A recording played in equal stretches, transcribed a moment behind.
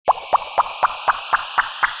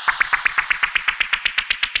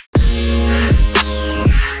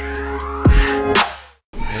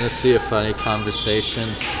to see a funny conversation?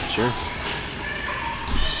 Sure.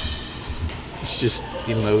 It's just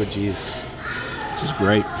emojis. Which is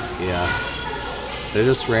great. Yeah. They're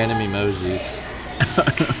just random emojis.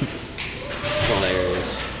 It's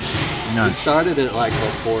hilarious. We Nice. started it like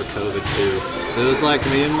before COVID too. So it was like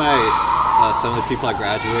me and my some of the people I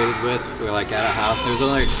graduated with were like at a house. There was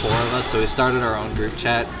only like 4 of us, so we started our own group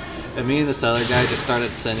chat. And me and this other guy just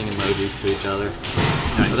started sending emojis to each other.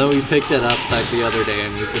 Nice. Although we picked it up like the other day,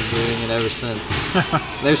 and we've been doing it ever since.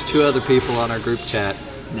 There's 2 other people on our group chat.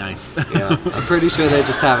 Nice. Yeah, I'm pretty sure they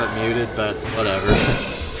just have it muted, but whatever.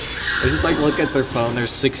 They just like look at their phone.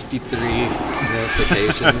 There's 63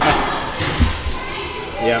 notifications.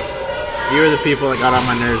 Yep. You were the people that got on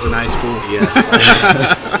my nerves in high school. Yes.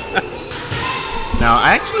 No,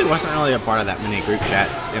 I actually wasn't really a part of that many group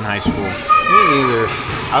chats in high school. Me neither.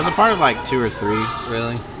 I was a part of like 2 or 3.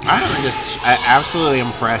 Really? I'm just absolutely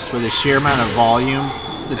impressed with the sheer amount of volume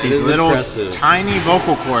that It these is little impressive. tiny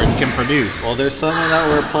vocal cords can produce. Well, there's someone that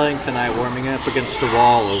we're playing tonight warming up against a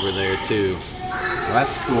wall over there too. Well,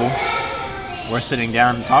 that's cool. We're sitting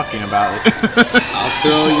down and talking about it. I'll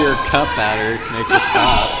throw your cup at her, make her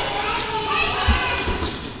stop.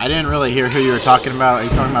 I didn't really hear who you were talking about. Are you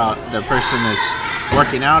talking about the person that's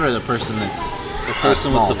working out or the person that's The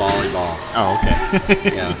person small? with the volleyball. Oh,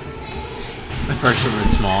 okay. Yeah. The person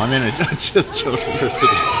that's small. I mean, a children person. Person.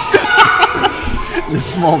 The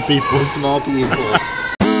small people. Small people.